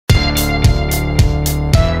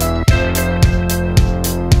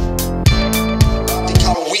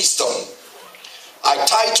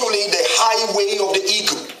highway of the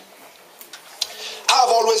eagle. I've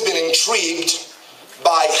always been intrigued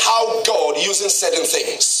by how God uses certain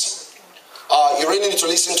things. You really need to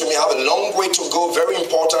listen to me. I have a long way to go. Very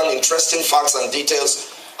important, interesting facts and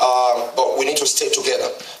details. But we need to stay together.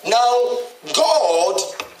 Now, God,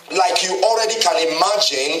 like you already can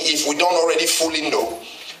imagine, if we don't already fully know,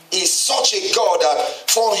 is such a God that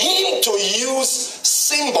for him to use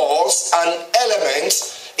symbols and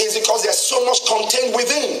elements is because there's so much content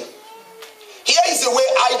within. Here is the way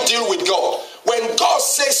I deal with God. When God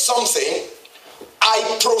says something,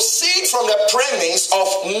 I proceed from the premise of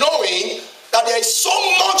knowing that there is so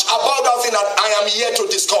much about that thing that I am yet to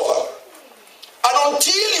discover. And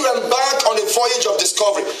until you embark on a voyage of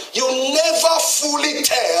discovery, you never fully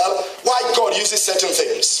tell why God uses certain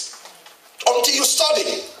things. Until you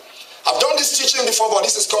study. I've done this teaching before, but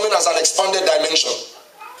this is coming as an expanded dimension.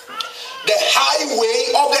 The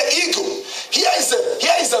highway of the eagle. Here is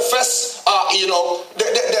the first, there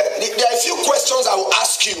are a few questions I will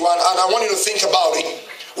ask you, and I want you to think about it.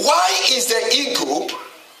 Why is the eagle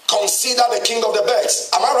considered the king of the birds?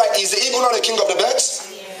 Am I right? Is the eagle not the king of the birds?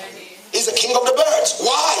 He's the king of the birds.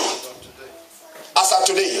 Why? As of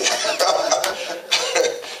today.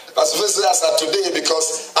 As of today,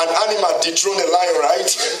 because an animal dethroned a lion,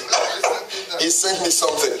 right? He sent me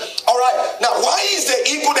something. All right. Now, why is the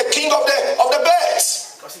eagle the king of the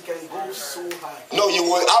birds? Because he can go so high. No, you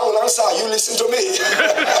will. I will answer. You listen to me.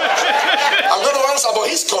 I'm going to answer,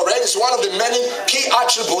 but he's correct. It's one of the many key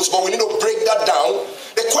attributes, but we need to break that down.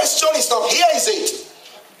 The question is now, here is it.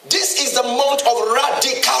 This is the month of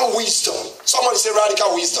radical wisdom. Somebody say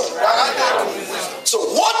radical wisdom. Radical wisdom. So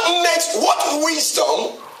what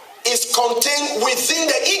wisdom is contained within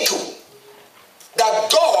the eagle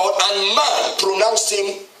that God and man pronounced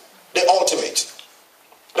him the ultimate?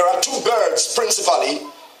 There are two birds principally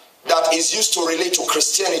that is used to relate to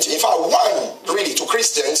Christianity. In fact, one really to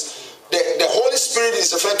Christians, the Holy Spirit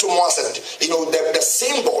is referred to more as the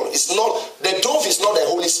symbol is not, the dove is not the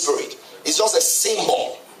Holy Spirit. It's just a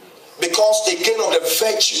symbol. Because again of the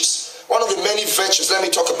virtues, one of the many virtues, let me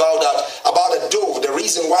talk about that, about a dove. The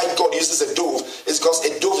reason why God uses a dove is because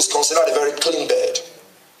a dove is considered a very clean bird.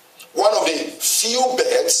 One of the few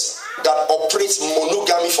birds that operates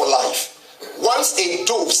monogamy for life. Once a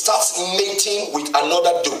dove starts mating with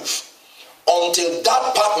another dove, until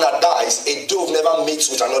that partner dies, a dove never mates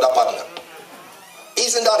with another partner.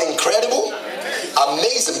 Isn't that incredible?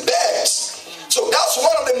 Amazing birds. So that's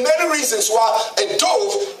one of the many reasons why a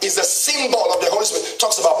dove is a symbol of the Holy Spirit. It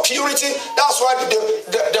talks about purity. That's why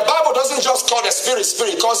the Bible doesn't just call the Spirit,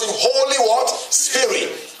 Spirit. It calls him Holy what?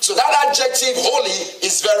 Spirit. So that adjective, holy,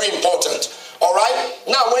 is very important. All right?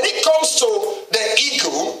 Now, when it comes to the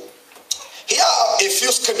eagle, here are a few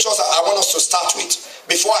scriptures I want us to start with.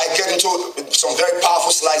 Before I get into some very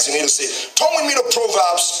powerful slides you need to see. Turn with me to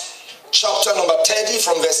Proverbs chapter number 30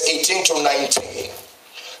 from verse 18 to 19.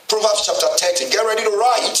 Proverbs chapter 30. Get ready to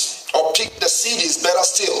write or pick the CDs, better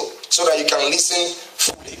still, so that you can listen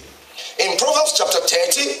fully. In Proverbs chapter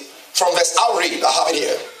 30, from verse, I'll read, I have it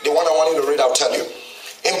here. The one I want you to read, I'll tell you.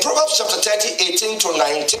 In Proverbs chapter 30, 18 to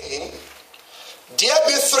 19, there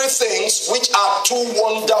be three things which are too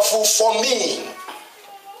wonderful for me.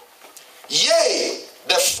 Yea,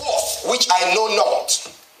 the fourth, which I know not.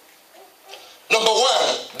 Number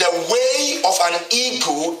one, the way of an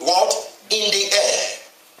eagle, what? In the air.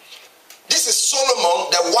 This is Solomon,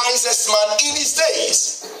 the wisest man in his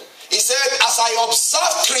days. He said, as I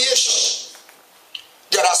observe creation,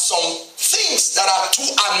 there are some things that are too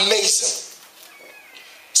amazing.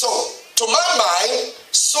 So, to my mind,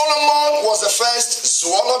 Solomon was the first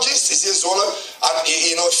zoologist. Is he a zoologist? And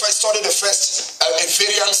he first studied the first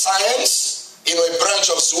avian science, a branch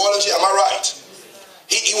of zoology. Am I right?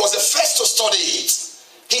 He was the first to study it.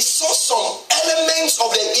 He saw some elements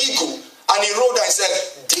of the eagle, and he wrote that and said,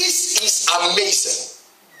 this is amazing.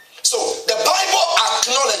 So the Bible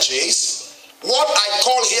acknowledges what I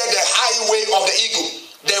call here the highway of the eagle,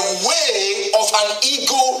 the way of an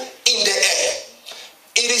eagle in the air.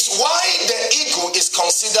 It is why the eagle is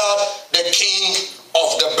considered the king of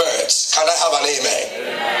the birds. Can I have an amen?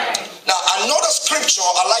 Amen. Now another scripture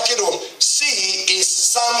I'd like you to see is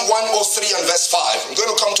Psalm 103 and verse 5. I'm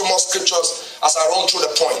going to come to more scriptures as I run through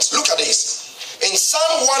the points. Look at this. In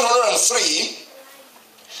Psalm 103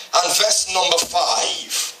 and verse number 5.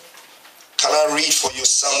 Can I read for you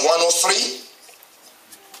Psalm 103?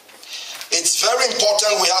 It's very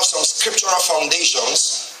important we have some scriptural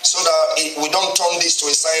foundations so that we don't turn this to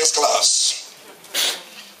a science class.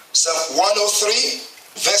 Psalm 103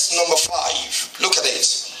 verse number 5. Look at it.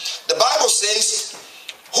 The Bible says,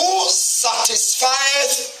 who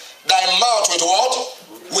satisfieth thy mouth with what?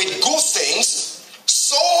 With good things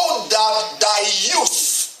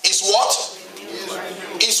youth is what?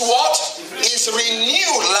 Is what? Is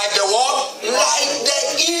renewed like the what? Like the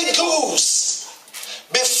eagles.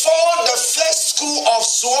 Before the first school of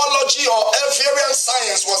zoology or aviary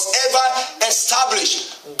science was ever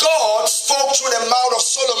established, God spoke through the mouth of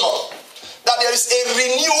Solomon that there is a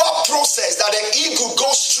renewal process that the eagle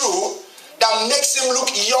goes through that makes him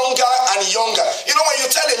look younger and younger. You know, when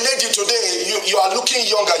you tell a lady today you are looking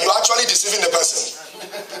younger, you're actually deceiving the person.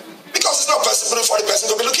 Because it's not possible for the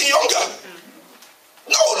person to be looking younger.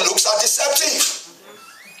 No, looks are deceptive.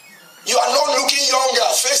 You are not looking younger.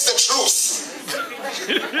 Face the truth.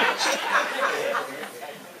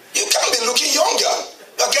 You can't be looking younger.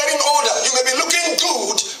 You're getting older. You may be looking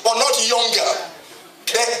good, but not younger.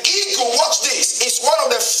 The eagle, watch this, is one of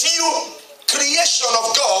the few creation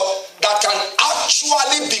of God that can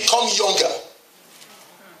actually become younger.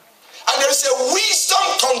 And there is a wisdom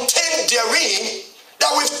contained therein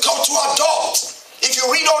that we've got to adopt. If you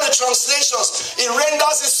read all the translations, it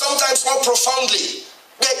renders it sometimes more profoundly.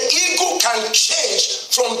 The eagle can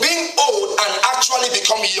change from being old and actually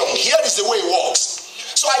become young. Here is the way it works.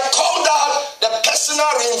 So I call that the personal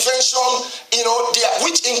reinvention,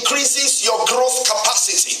 which increases your growth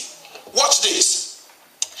capacity. Watch this.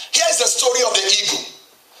 Here is the story of the eagle.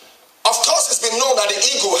 Of course, it's been known that the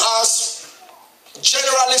eagle has,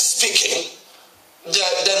 generally speaking,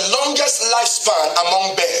 the longest lifespan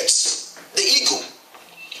among birds. The eagle.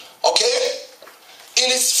 Okay? In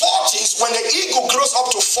its 40s, when the eagle grows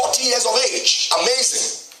up to 40 years of age,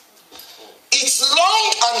 amazing. Its long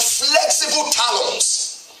and flexible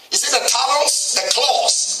talons, you see the talons, the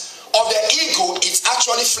claws of the eagle, it's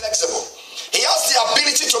actually flexible. He has the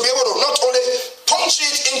ability to be able to not only punch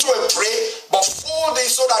it into a prey, but fold it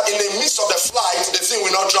so that in the midst of the flight, the thing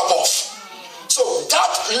will not drop off. So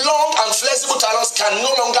that long and flexible talons can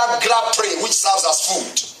no longer grab prey, which serves as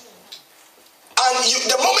food. And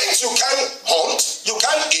the moment you can hunt, you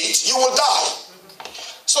can eat, you will die.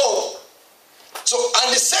 So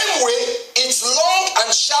and the same way, its long and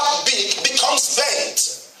sharp beak becomes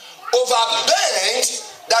bent. Overbent,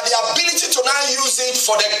 that the ability to now use it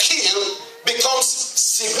for the kill becomes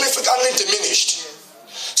significantly diminished.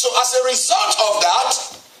 So as a result of that,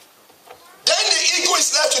 then the eagle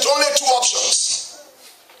is left with only two options.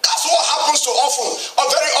 That's what happens to often, or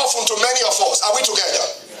very often to many of us. Are we together?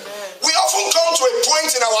 We often come to a point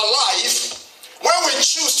in our life when we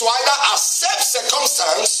choose to either accept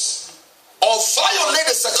circumstance or violate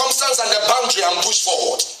the circumstance and the boundary and push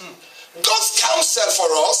forward. God's counsel for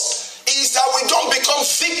us is that we don't become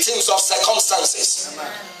victims of circumstances.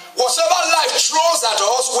 Whatever life throws at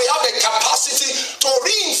us, we have the capacity to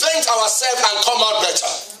reinvent ourselves and come out better.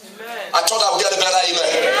 I thought I would get a better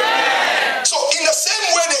amen. So in the same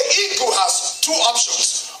way, the eagle has two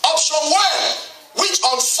options. Option one, which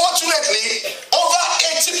unfortunately over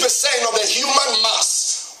 80% of the human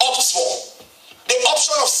mass opts for, the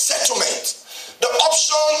option of settlement, the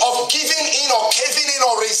option of giving in or caving in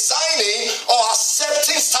or resigning or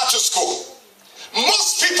accepting status quo.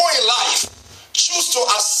 Most people in life choose to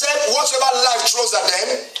accept whatever life throws at them,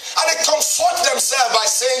 and they comfort themselves by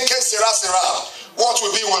saying, "Que sera, sera. What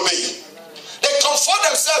will be." They comfort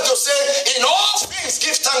themselves to say, "In all things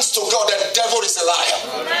give thanks to God, the devil is a liar."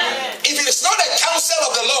 Amen. If it is not the counsel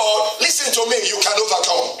of the Lord, listen to me, you can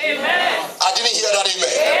overcome. Amen. I didn't hear that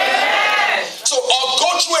amen. Amen. So or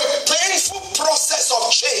go through a painful process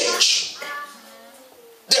of change.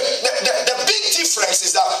 The big difference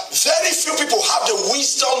is that very few people have the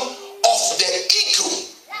wisdom of the eagle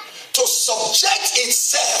to subject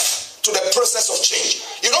itself to the process of change.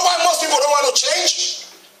 You know why most people don't want to change?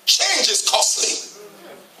 Change is costly.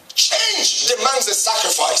 Change demands a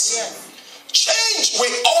sacrifice. Change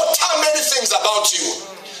will alter many things about you.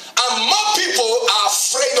 And more people are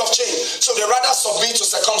afraid of change, so they rather submit to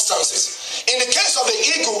circumstances. In the case of the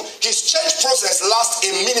eagle, his change process lasts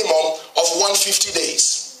a minimum of 150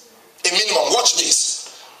 days. A minimum. Watch this.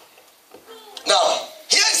 Now,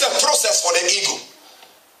 here is the process for the eagle.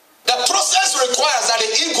 The process requires that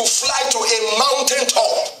the eagle fly to a mountain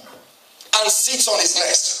top and sits on his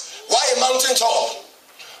nest. Why a mountain top?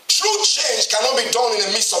 True change cannot be done in the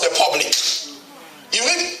midst of the public. You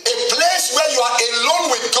need a place where you are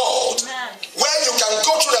alone with God, where you can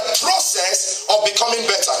go through the process of becoming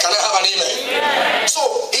better. Can I have an amen? Yeah.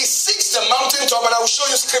 So he seeks the mountain top, and I will show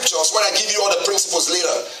you scriptures when I give you all the principles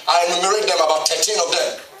later. I enumerate them, about 13 of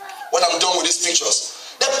them, when I'm done with these pictures.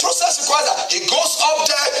 The process requires that he goes up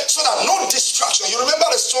there so that no distraction. You remember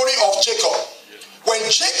the story of Jacob? When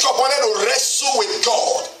Jacob wanted to wrestle with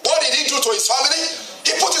God, what did he do to his family?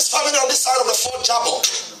 He put his family on this side of the fort Jabbok.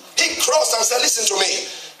 He crossed and said, "Listen to me.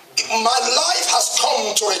 My life has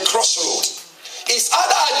come to a crossroad. It's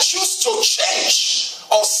either I choose to change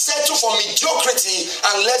or settle for mediocrity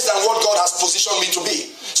and less than what God has positioned me to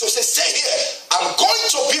be. So he says, stay here. I'm going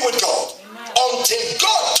to be with God. Until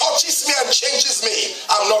God touches me and changes me,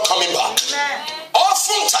 I'm not coming back.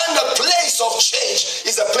 Oftentimes the place of change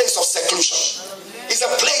is a place of seclusion. It's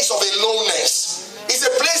a place of aloneness. It's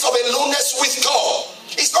a place of aloneness with God.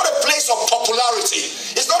 It's not a place of popularity.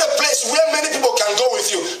 It's not a place where many people can go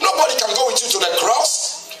with you. Nobody can go with you to the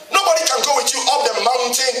cross. Nobody can go with you up the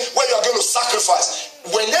mountain where you are going to sacrifice.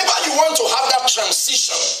 Whenever you want to have that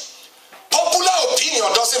transition, popular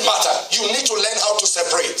opinion doesn't matter. You need to learn how to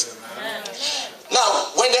separate.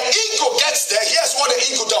 Now, when the eagle gets there, here's what the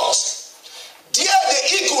eagle does. There, the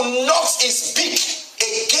eagle knocks its beak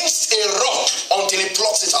against a rock until it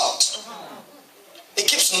plucks it out. He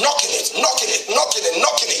keeps knocking it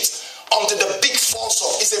until the beak falls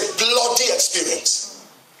off. It's a bloody experience.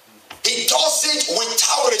 He does it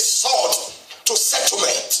without resort to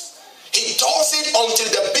settlement. He does it until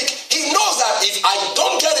the beak. He knows that if I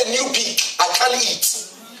don't get a new beak, I can't eat.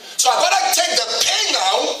 So I better take the pain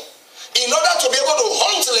now in order to be able to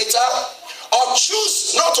hunt later, or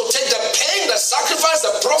choose not to take the pain, the sacrifice,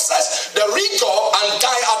 the process, the rigor, and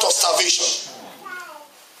die out of starvation.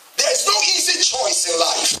 There is no easy choice in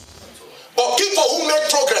life. But people who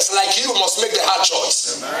make progress like you must make the hard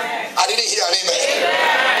choice. Amen. I didn't hear an amen.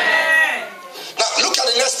 Amen. Now look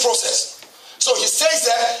at the next process. So he says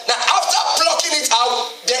that now after plucking it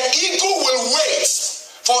out, the eagle will wait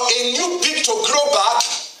for a new beak to grow back,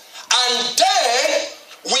 and then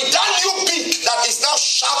with that new beak that is now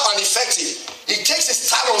sharp and effective, he takes his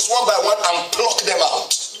talons one by one and plucks them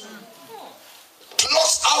out.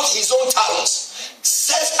 Plucks out his own talons.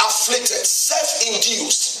 Self-afflicted,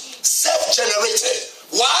 self-induced, self-generated.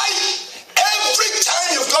 Why? Every time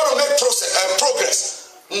you've got to make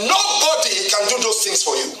progress, nobody can do those things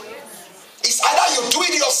for you. It's either you do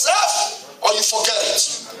it yourself or you forget it.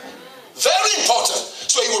 Very important.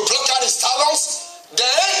 So he will pluck out his talons.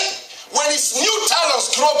 Then, when his new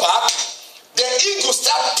talons grow back, the eagle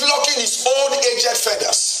starts plucking his old aged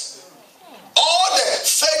feathers. All the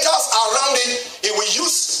feathers around it, he will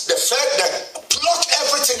use the feather, pluck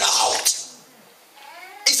everything out.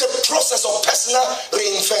 It's a process of personal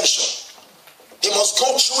reinvention. He must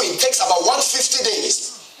go through it. It takes about 150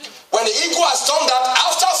 days. When the eagle has done that,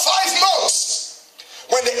 after 5 months,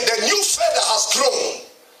 when the new feather has grown,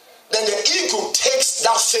 then the eagle takes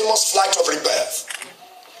that famous flight of rebirth.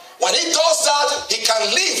 When he does that, he can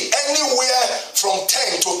live anywhere from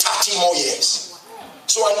 10 to 30 more years.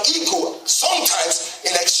 So an eagle, sometimes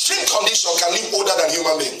in extreme condition, can live older than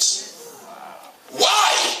human beings.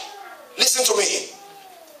 Why? Listen to me.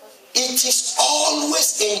 It is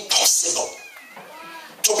always impossible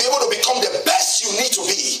to be able to become the best you need to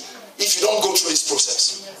be if you don't go through this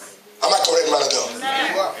process. Am I correct, man and girl?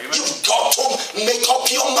 You've got to make up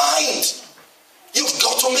your mind. You've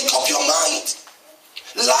got to make up your mind.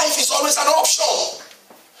 Life is always an option.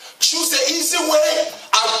 Choose the easy way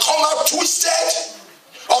and come out twisted,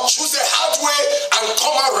 or choose the hard way and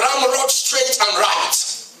come out ramrod straight and right.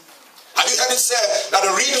 Have you heard it said that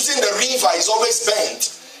the reason the river is always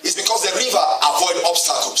bent is because the river avoids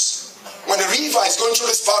obstacles? When the river is going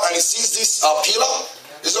through this part and it sees this pillar,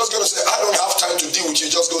 it's just going to say, I don't have time to deal with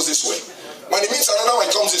you, it just goes this way. When it meets another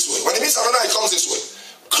one, it comes this way. When it meets another, it comes this way.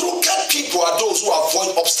 Crooked people are those who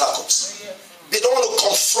avoid obstacles. They don't want to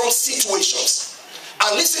confront situations.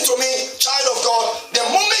 And listen to me, child of God, the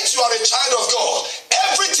moment you are a child of God,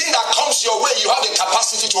 everything that comes your way, you have the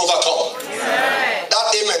capacity to overcome. Amen. That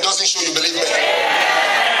amen doesn't show you believe me.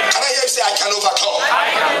 Amen. Can I hear you say, I can overcome?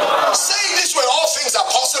 Say it this way, all things are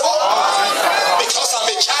possible because I'm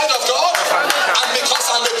a child of God and because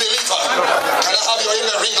I'm a believer. Can I have your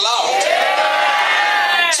amen ring loud?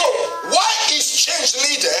 Amen. So, why is change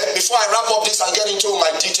needed? Before I wrap up this and get into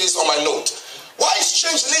my details on my note. Why is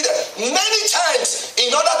change needed? Many times, in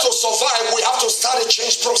order to survive, we have to start a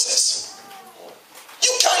change process. You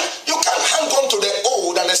can't hang on to the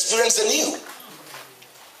old and experience the new.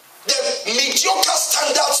 The mediocre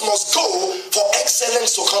standards must go for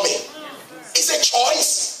excellence to come in. It's a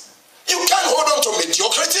choice. You can't hold on to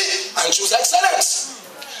mediocrity and choose excellence.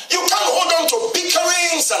 You can't hold on to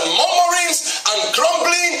bickerings and murmurings and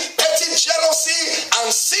grumbling, petty jealousy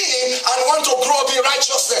and sin and want to grow up in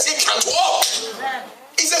righteousness. It can't work.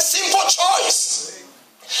 It's a simple choice.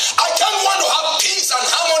 I can't want to have peace and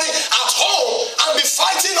harmony at home and be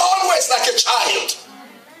fighting always like a child.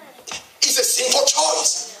 It's a simple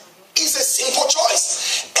choice. It's a simple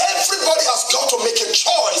choice. Everybody has got to make a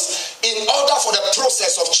choice in order for the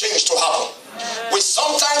process of change to happen. We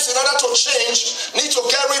sometimes, in order to change, need to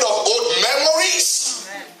get rid of old memories.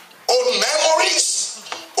 Old memories.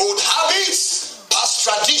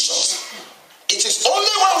 traditions. It is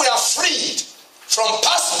only when we are freed from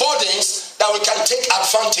past burdens that we can take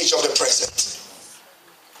advantage of the present.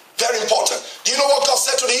 Very important. Do you know what God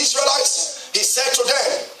said to the Israelites? He said to them,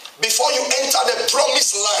 before you enter the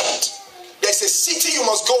promised land, there's a city you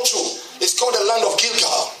must go through. It's called the land of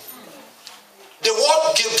Gilgal. The word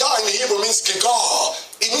Gilgal in the Hebrew means Gilgal.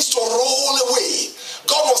 It means to roll away.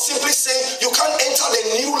 God was simply saying, you can't enter the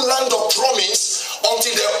new land of promise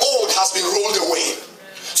until the old has been rolled away.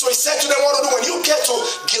 So he said to them, what to do when you get to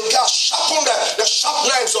Gilgal, sharpen the sharp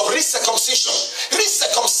knives of recircumcision.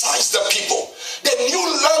 Recircumcise the people. The new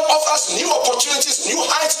land offers new opportunities, new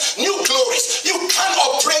heights, new glories. You can't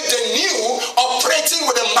operate the new operating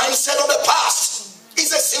with the mindset of the past. It's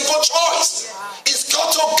a simple choice. It's got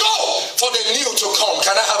to go for the new to come.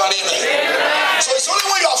 Can I have an amen? So it's only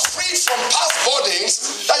when you are freed from past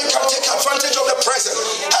burdens that you can take advantage of the present.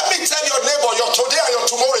 Let me tell your neighbor, your today and your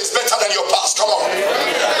tomorrow is better than your past. Come on.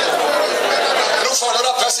 Look for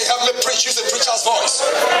another person. Help me preach. Use the preacher's voice.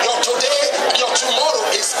 Your today and your tomorrow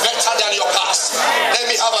is better than your past. Let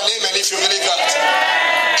me have an amen if you believe that.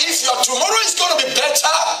 If your tomorrow is going to be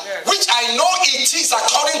better, which I know it is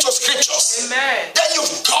according to scriptures, then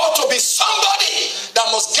you've got to be somebody that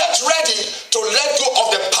must get ready to let go of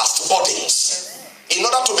the past burdens in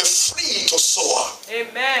order to be free to soar.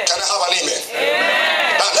 Amen. Can I have an amen?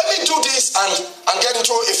 Amen. Now let me do this and get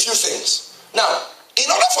into a few things. Now, in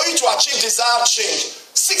order for you to achieve desired change,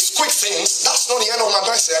 6 quick things. That's not the end of my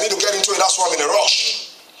message. I need to get into it. That's why I'm in a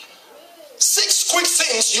rush. 6 quick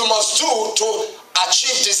things you must do to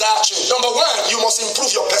achieve desired change. Number 1, you must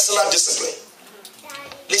improve your personal discipline.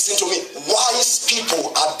 Listen to me. Wise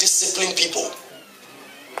people are disciplined people.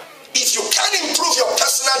 If you can't improve your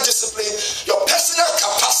personal discipline, your personal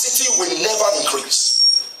capacity will never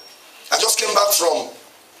increase. I just came back from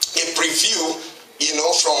a preview,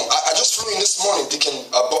 I just flew in this morning.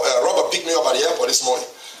 Robert picked me up at the airport this morning.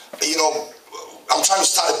 I'm trying to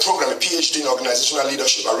start a program, a PhD in organizational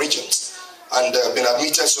leadership at Regent, and been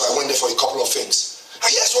admitted, so I went there for a couple of things.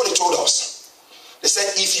 And here's what they told us. They said,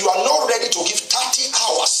 if you are not ready to give 30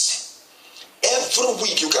 hours every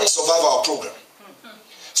week, you can't survive our program.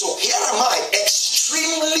 So here am I,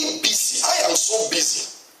 extremely busy. I am so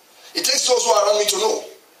busy. It takes those who are around me to know.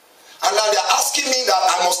 And now they're asking me that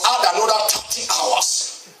I must add another 30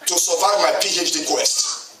 hours to survive my PhD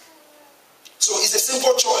quest. So it's a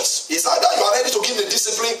simple choice. It's either you are ready to give the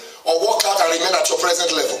discipline or work out and remain at your present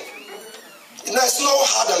level. There's no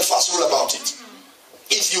hard and fast rule about it.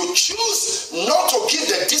 If you choose not to give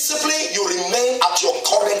the discipline, you remain at your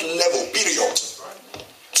current level, period.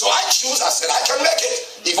 So I choose, I said, I can make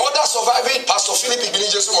it. If others survive it, Pastor Philip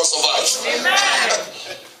Ibinijesu must survive.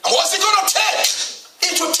 Amen. And what's it going to take?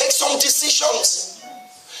 It will take some decisions.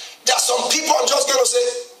 There are some people I'm just going to say,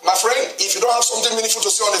 my friend, if you don't have something meaningful to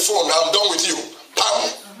say on the phone, I'm done with you. Bam.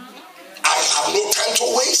 I have no time to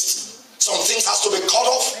waste. Some things has to be cut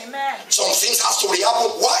off. Amen. Some things has to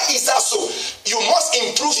rehappen. Why is that so? You must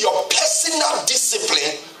improve your personal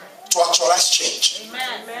discipline to actualize change.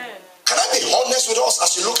 Amen. Can I be honest with us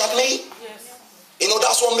as you look at me? Yes.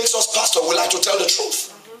 That's what makes us pastor. We like to tell the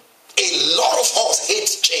truth. A lot of us hate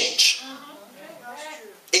change.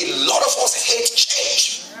 A lot of us hate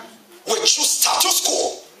change. We choose status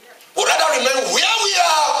quo. We'd rather remain where we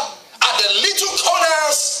are at the little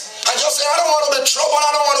corners and just say, I don't want to be troubled,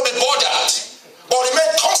 I don't want to be bothered. But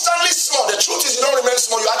remain constantly small. The truth is you don't remain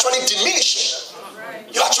small, you're actually diminishing.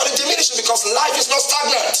 You're actually diminishing because life is not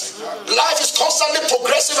stagnant. Life is constantly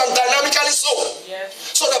progressive and dynamically so. Yes.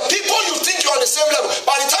 So the people you think you're on the same level,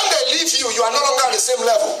 by the time they leave you, you are no longer on the same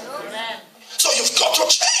level. Amen. So you've got to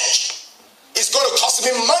change. It's going to cost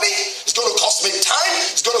me money. It's going to cost me time.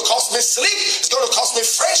 It's going to cost me sleep. It's going to cost me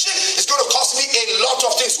friendship. It's going to cost me a lot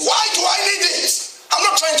of things. Why do I need this? I'm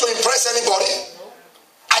not trying to impress anybody.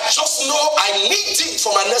 I just know I need it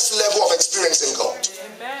for my next level of experience in God.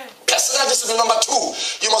 Amen. Personal discipline number 2.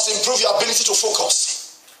 You must improve your ability to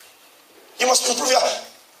focus. You must improve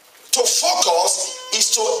to focus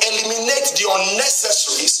is to eliminate the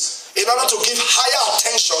unnecessaries in order to give higher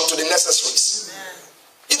attention to the necessaries.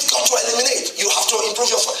 You've got to eliminate. You have to improve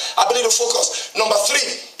your ability to focus. Number 3,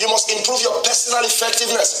 you must improve your personal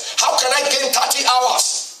effectiveness. How can I gain 30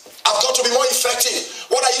 hours? I've got to be more effective.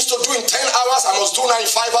 What I used to do in 10 hours, I must do now in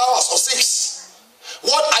 5 hours or 6.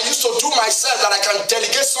 What I used to do myself that I can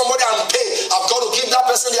delegate somebody and pay, I've got to give that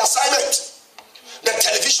person the assignment. The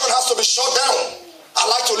television has to be shut down. I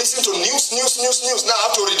like to listen to news. Now I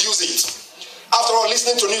have to reduce it. After all,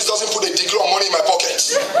 listening to news doesn't put a degree of money in my pocket.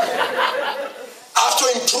 I have to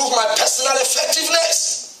improve my personal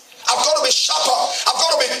effectiveness. I've got to be sharper. I've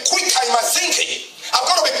got to be quicker in my thinking. I've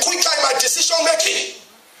got to be quicker in my decision making.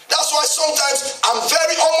 sometimes I'm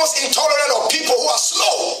very almost intolerant of people who are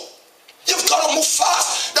slow. You've got to move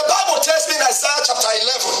fast. The Bible tells me in Isaiah chapter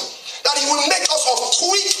 11 that he will make us of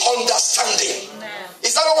quick understanding. Amen.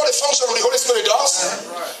 Is that not what the function of the Holy Spirit does?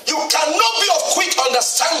 Right. You cannot be of quick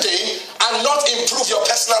understanding and not improve your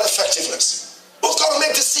personal effectiveness. We've got to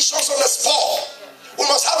make decisions on the spot. We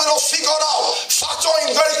must have it all figured out, factor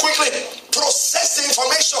in very quickly, process the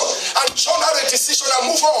information, and churn out a decision and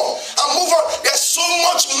move on. There's so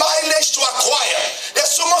much mileage to acquire.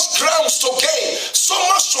 There's so much grounds to gain, so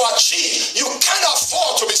much to achieve. You can't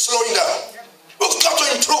afford to be slowing down. We've got to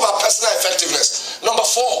improve our personal effectiveness. Number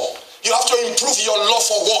 4, you have to improve your love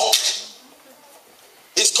for work.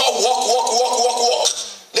 It's called walk.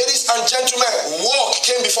 Ladies and gentlemen, work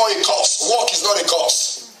came before a curse. Work is not a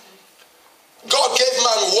curse. God gave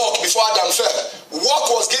man work before Adam fell. Work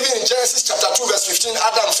was given in Genesis chapter 2 verse 15.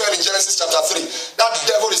 Adam fell in Genesis chapter 3. That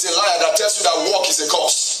devil is a liar that tells you that work is a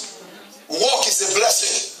curse. Work is a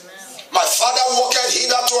blessing. My father worketh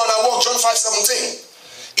hitherto and I walk. John 5:17.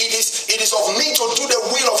 It is of me to do the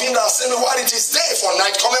will of him that sent me while it is day, for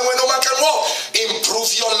night coming when no man can walk. Improve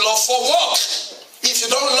your love for work. If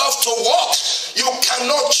you don't love to work, you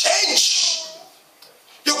cannot change.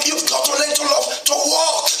 You've got to learn to love to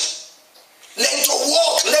work. Learn to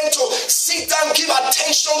walk, learn to sit down, give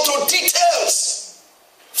attention to details.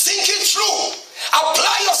 Think it through.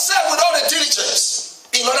 Apply yourself with all the diligence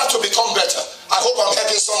in order to become better. I hope I'm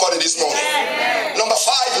helping somebody this morning. Amen. Number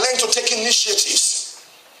 5, learn to take initiatives.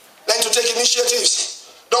 Learn to take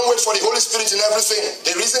initiatives. Don't wait for the Holy Spirit in everything.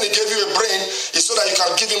 The reason he gave you a brain is so that you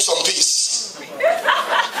can give him some peace.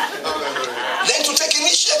 Learn to take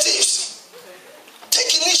initiatives.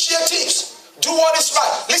 Take initiatives. Do what is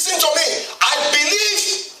right. Listen to me. I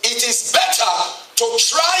believe it is better to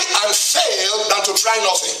try and fail than to try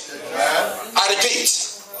nothing. Amen. I repeat.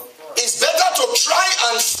 It's better to try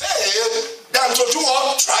and fail than to do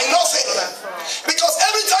what? Try nothing. Because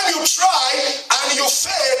every time you try and you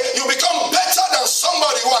fail, you become better than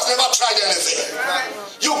somebody who has never tried anything.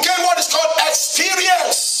 You gain what is called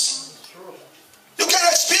experience. You get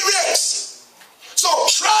experience. So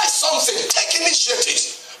try something. Take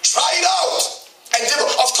initiative. Try it out. And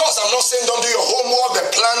of course, I'm not saying don't do your homework, the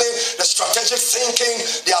planning, the strategic thinking,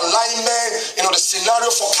 the alignment, the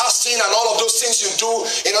scenario forecasting and all of those things you do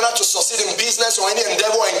in order to succeed in business or any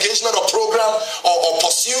endeavor, engagement or program or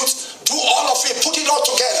pursuit. Do all of it. Put it all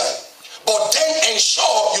together. But then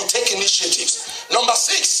ensure you take initiatives. Number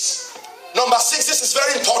 6, this is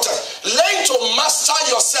very important. Learn to master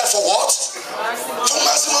yourself for what? For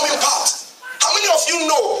maximum impact. How many of you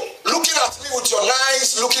know, looking at me with your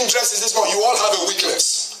nice looking dresses this morning, you all have a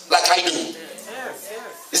weakness, like I do?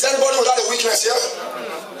 Is there anybody without a weakness here?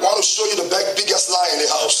 I want to show you the biggest lie in the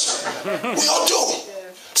house. We all do.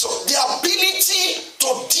 So the ability to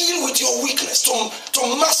deal with your weakness, to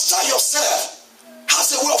master yourself,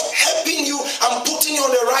 has a way of helping you and putting you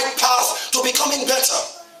on the right path to becoming better.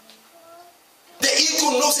 The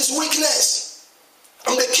eagle knows his weakness.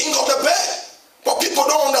 I'm the king of the bird. But people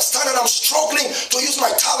don't understand that I'm struggling to use my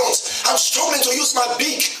talons. I'm struggling to use my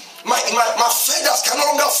beak. My feathers can no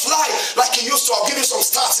longer fly like it used to. I'll give you some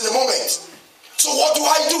stats in a moment. So what do?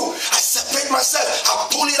 I separate myself. I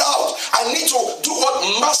pull it out. I need to do what?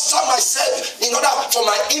 Master myself in order for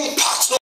my impact